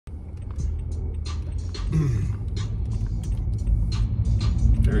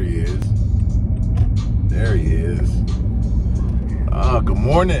There he is. There he is. Good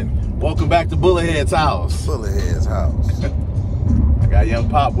morning. Welcome back to Bullethead's house. Bullethead's house. I got young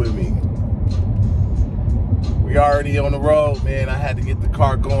Pop with me. We already on the road, man. I had to get the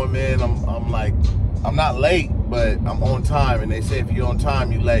car going, man. I'm not late, but I'm on time. And they say if you're on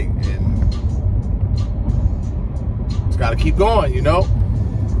time, you're late. And just got to keep going, you know?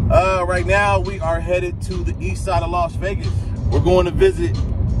 Right now, we are headed to the east side of Las Vegas. We're going to visit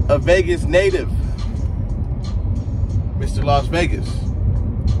a Vegas native, Mr. Las Vegas,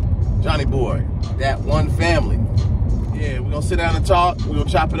 Johnny Boy, Dat1Family. Yeah, we're going to sit down and talk. We're going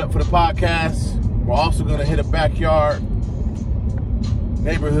to chop it up for the podcast. We're also going to hit a backyard,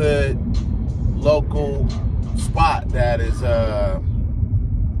 neighborhood, local spot that is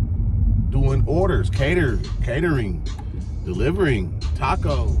doing orders, catering, delivering,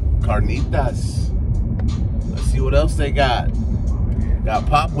 taco, Carnitas. Let's see what else they got. Got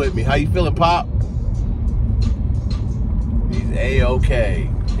Pop with me. How you feeling, Pop? He's A-okay.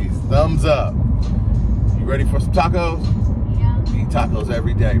 He's thumbs up. You ready for some tacos? Yeah. Eat tacos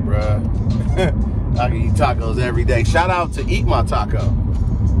every day, bruh. I can eat tacos every day. Shout out to Eat My Taco.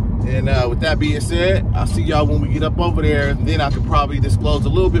 And with that being said, I'll see y'all when we get up over there. And then I can probably disclose a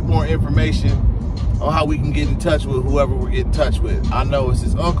little bit more information on how we can get in touch with whoever we're getting in touch with. I know it's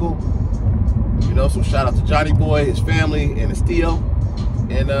his uncle. You know, so shout out to Johnny Boy, his family, and his Theo.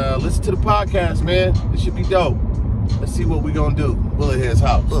 And listen to the podcast, man. This should be dope. Let's see what we're going to do. Bullethead's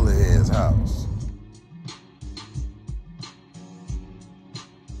house. Bullethead's house.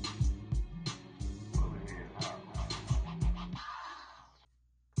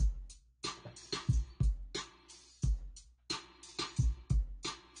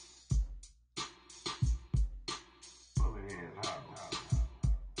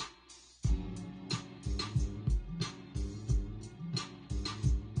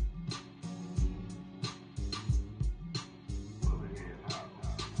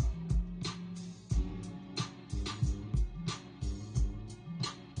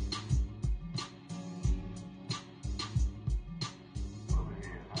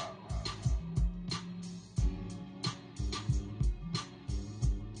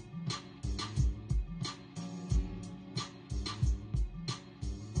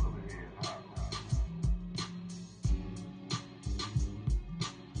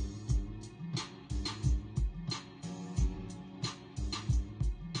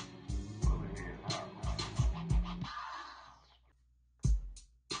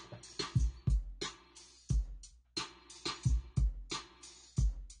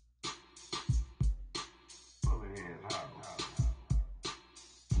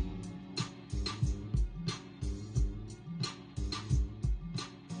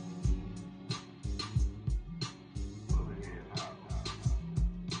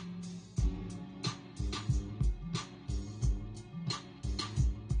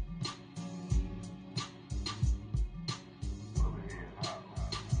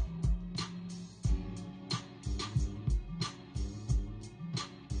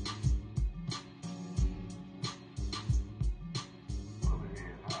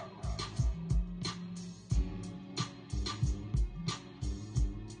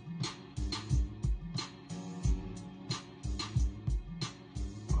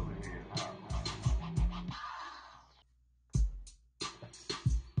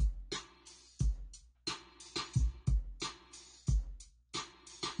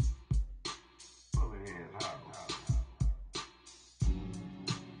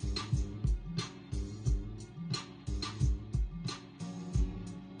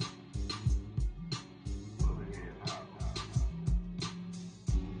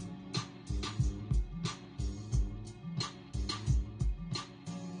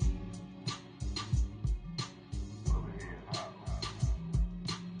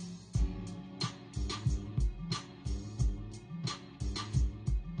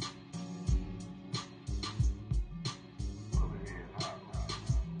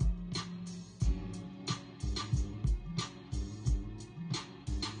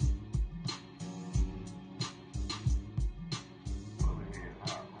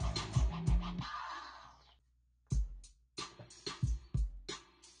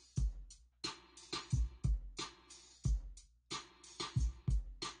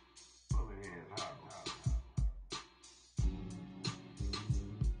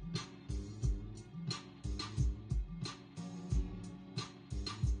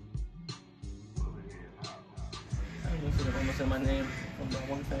 I'm gonna say my name from that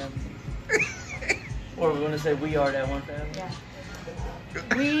one family. Or we're gonna say we are that one family. Yeah.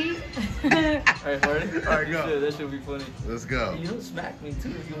 We. Alright, ready? Alright, go. That should be funny. Let's go. You can smack me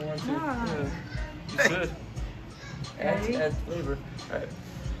too if you want to. Ah. Yeah. You should. Ready? Add flavor. Alright.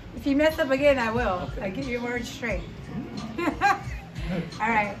 If you mess up again, I will. Okay. I get your words straight. All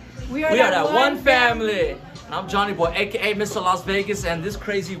right. We are that one family. And I'm Johnny Boy, aka Mr. Las Vegas, and this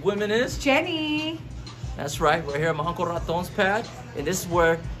crazy woman is Jenny. That's right. We're here at my Uncle Raton's pad, and this is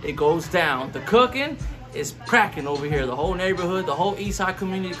where it goes down. The cooking is cracking over here. The whole neighborhood, the whole East Side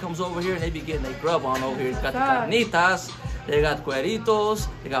community comes over here, and they be getting their grub on over here. They got the carnitas, they got cueritos,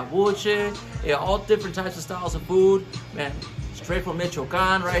 they got buche, they got all different types of styles of food. Man, straight from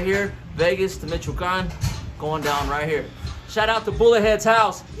Michoacan right here, Vegas to Michoacan, going down right here. Shout out to Bullethead's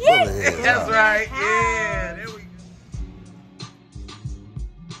house. Bullethead's That's house. right. Yeah, there we go.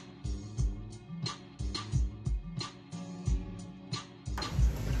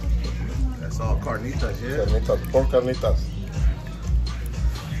 That's all carnitas, yeah? Carnitas, pork carnitas.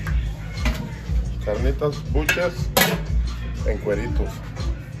 Carnitas, buches, and cueritos.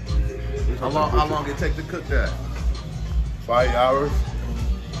 How long it take to cook that? 5 hours.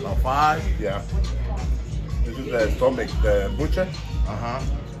 About 5? Yeah. This is the stomach, the buche, and Uh-huh.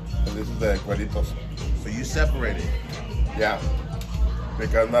 this is the cueritos. So you separate it. Yeah.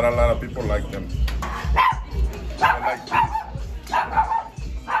 Because not a lot of people like them. I like these.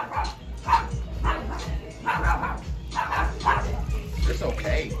 It's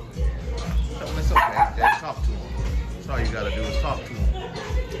okay. Tell them it's okay. Just talk to them. That's all you gotta do is talk to them.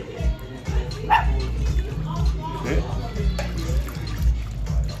 See?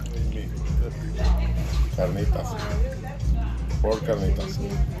 Carnitas. Pork carnitas.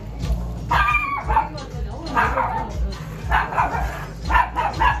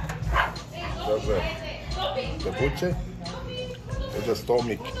 That's the buche. It's the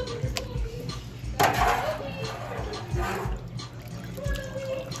stomach.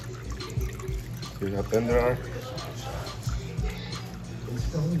 See how tender are?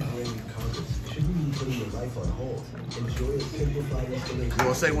 Installing brand carpets shouldn't mean putting your life on hold. Enjoy a simplified installation. You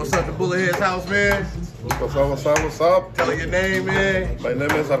wanna say what's up to Bullethead's house, man? What's up? Tell her your name, man. My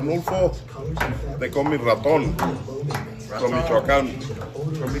name is Arnulfo. They call me Raton. From Michoacan.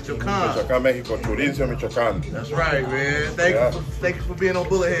 From Michoacan. Michoacan, Mexico. Churincio, Michoacan. That's right, man. Thank you for being on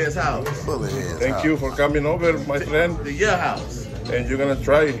Bullethead's house. Thank you for coming over, my friend. To your house. And you're gonna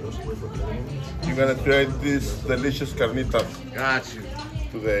try this delicious carnitas Got you.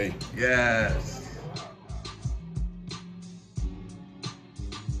 today. Yes.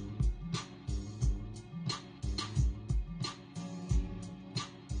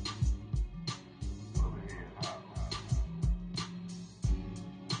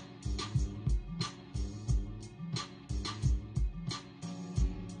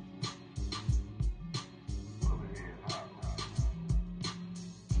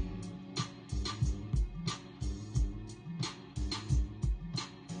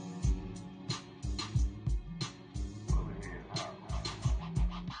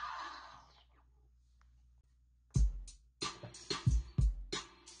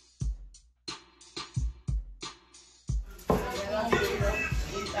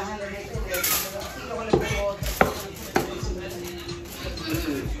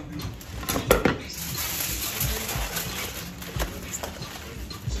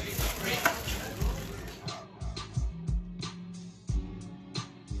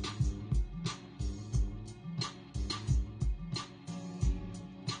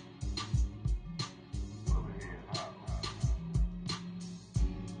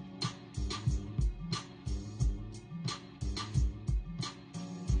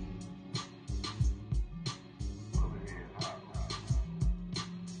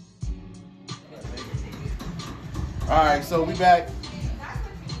 All right, so we back.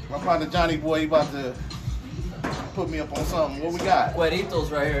 My partner Johnny Boy, he about to put me up on something. What we got?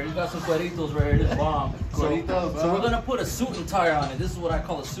 Cueritos right here. You got some cueritos right here. This bomb. Cueritos, So we're gonna put a suit and tie on it. This is what I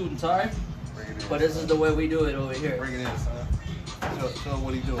call a suit and tie. But this is the way we do it over here. Bring it in, son. Show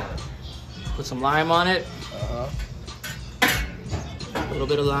what he doing. Put some lime on it. Uh-huh. A little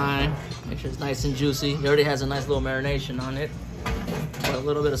bit of lime. Make sure it's nice and juicy. It already has a nice little marination on it. Put a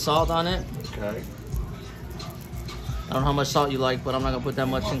little bit of salt on it. Okay. I don't know how much salt you like, but I'm not gonna put that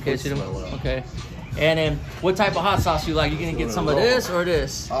much in case you don't. Okay. And then, what type of hot sauce you like? You gonna get some of this or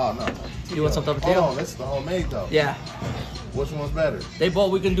this? Oh, no. You want some tapatio? Oh, that's the homemade, though. Yeah. Which one's better? They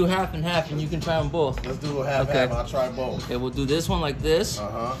both, we can do half and half, and you can try them both. Let's do a half-half. I'll try both. Okay, we'll do this one like this.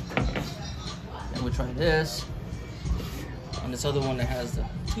 Uh-huh. And we'll try this. And this other one that has the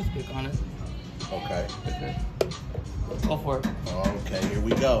toothpick on it. Okay. Okay. Go for it. Okay, here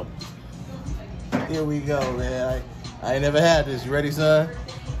we go. Here we go, man. I ain't never had this. You ready, son?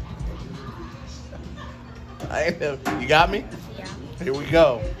 I ain't never. You got me? Yeah. Here we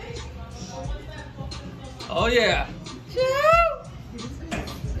go. Oh yeah.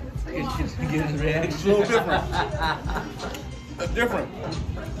 Get his It's a reaction. little different. It's different.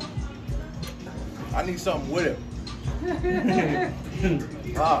 I need something with it.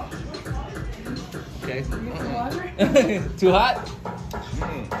 Okay. Water? Too hot?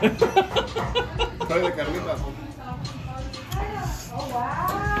 Try the carnitas. Oh,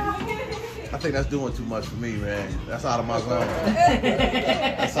 wow. I think that's doing too much for me, man. That's out of my zone.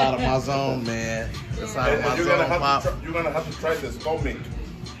 That's out of my zone, man. That's out of my You're zone, Pop. gonna have to try the stomach.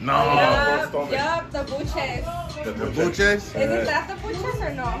 No. Yup, the buches. The Buches? Isn't that the buches or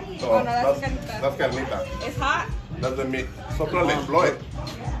no? So Oh, no, that's carnitas. that's carnita. It's hot. That's the meat. Soplale, blow it.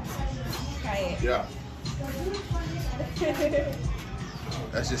 Try it. Yeah.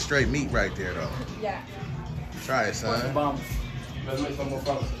 That's just straight meat right there, though. Yeah. Try it, son. Bomb. Let's make some more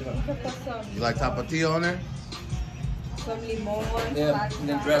fun. Put some, You like tapatio on there? some limon, Yeah, and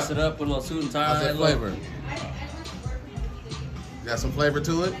then dress it up with a little suit and tie. How's that Look. flavor? Got some flavor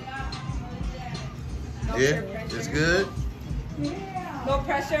to it? Yeah? It's good? No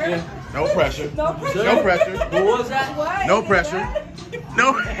pressure. Yeah. No pressure. No pressure. No pressure. What was that? What? No Is pressure. that-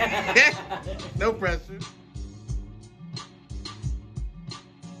 No. No pressure.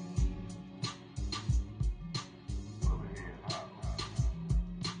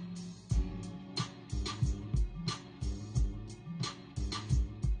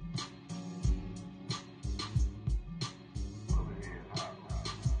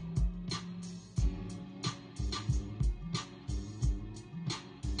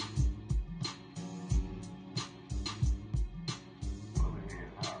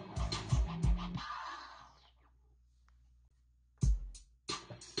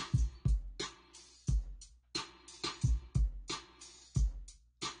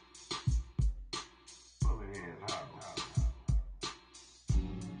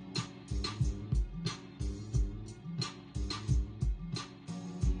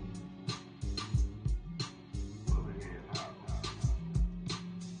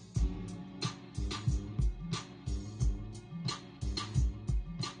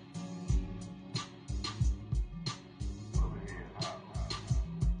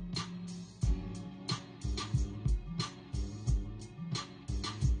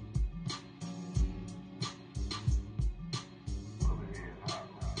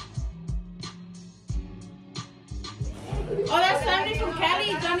 Oh, that's family from Cali,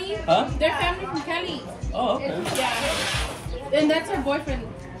 Johnny. Huh? They're family from Cali. Oh, okay. Yeah. And that's her boyfriend.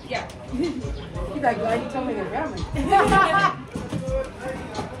 Yeah. He's like, glad you told me the family.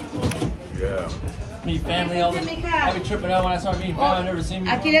 Yeah. Me family all the I be tripping out when I start meeting family. I've never seen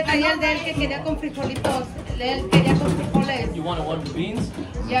me. Aquí le traía el de él que quería con frijolitos. Él quería con frijoles. You wanted one of the beans?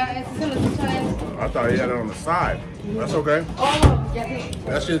 Ya, ese se lo hizo a él. I thought he had it on the side. That's okay. Oh, ya sé.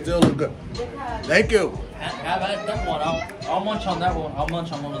 That shit still look good. Thank you. Have that one. I'll munch on that one. I'll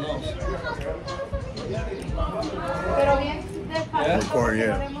munch on one of those. Pero bien, Yeah? Or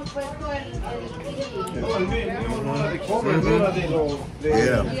yeah. hemos puesto el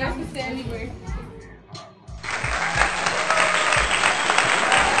Yeah. ya que esté anywhere.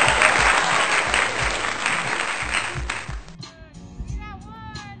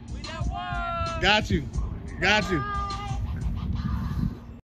 Got you. Got you.